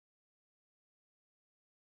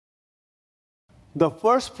The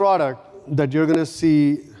first product that you're going to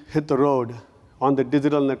see hit the road on the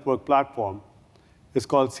digital network platform is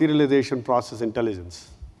called Serialization Process Intelligence.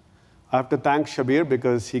 I have to thank Shabir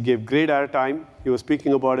because he gave great airtime. He was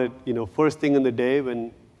speaking about it, first thing in the day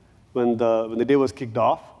when the day was kicked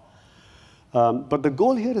off. But the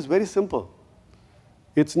goal here is very simple.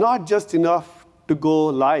 It's not just enough to go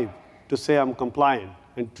live to say I'm compliant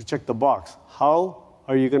and to check the box. How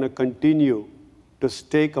are you going to continue to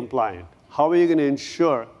stay compliant? How are you going to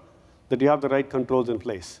ensure that you have the right controls in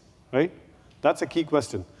place, right? That's a key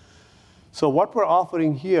question. So what we're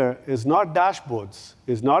offering here is not dashboards,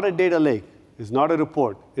 is not a data lake, is not a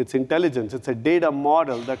report. It's intelligence. It's a data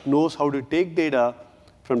model that knows how to take data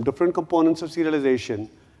from different components of serialization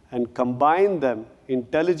and combine them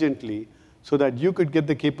intelligently so that you could get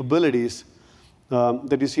the capabilities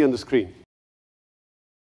that you see on the screen.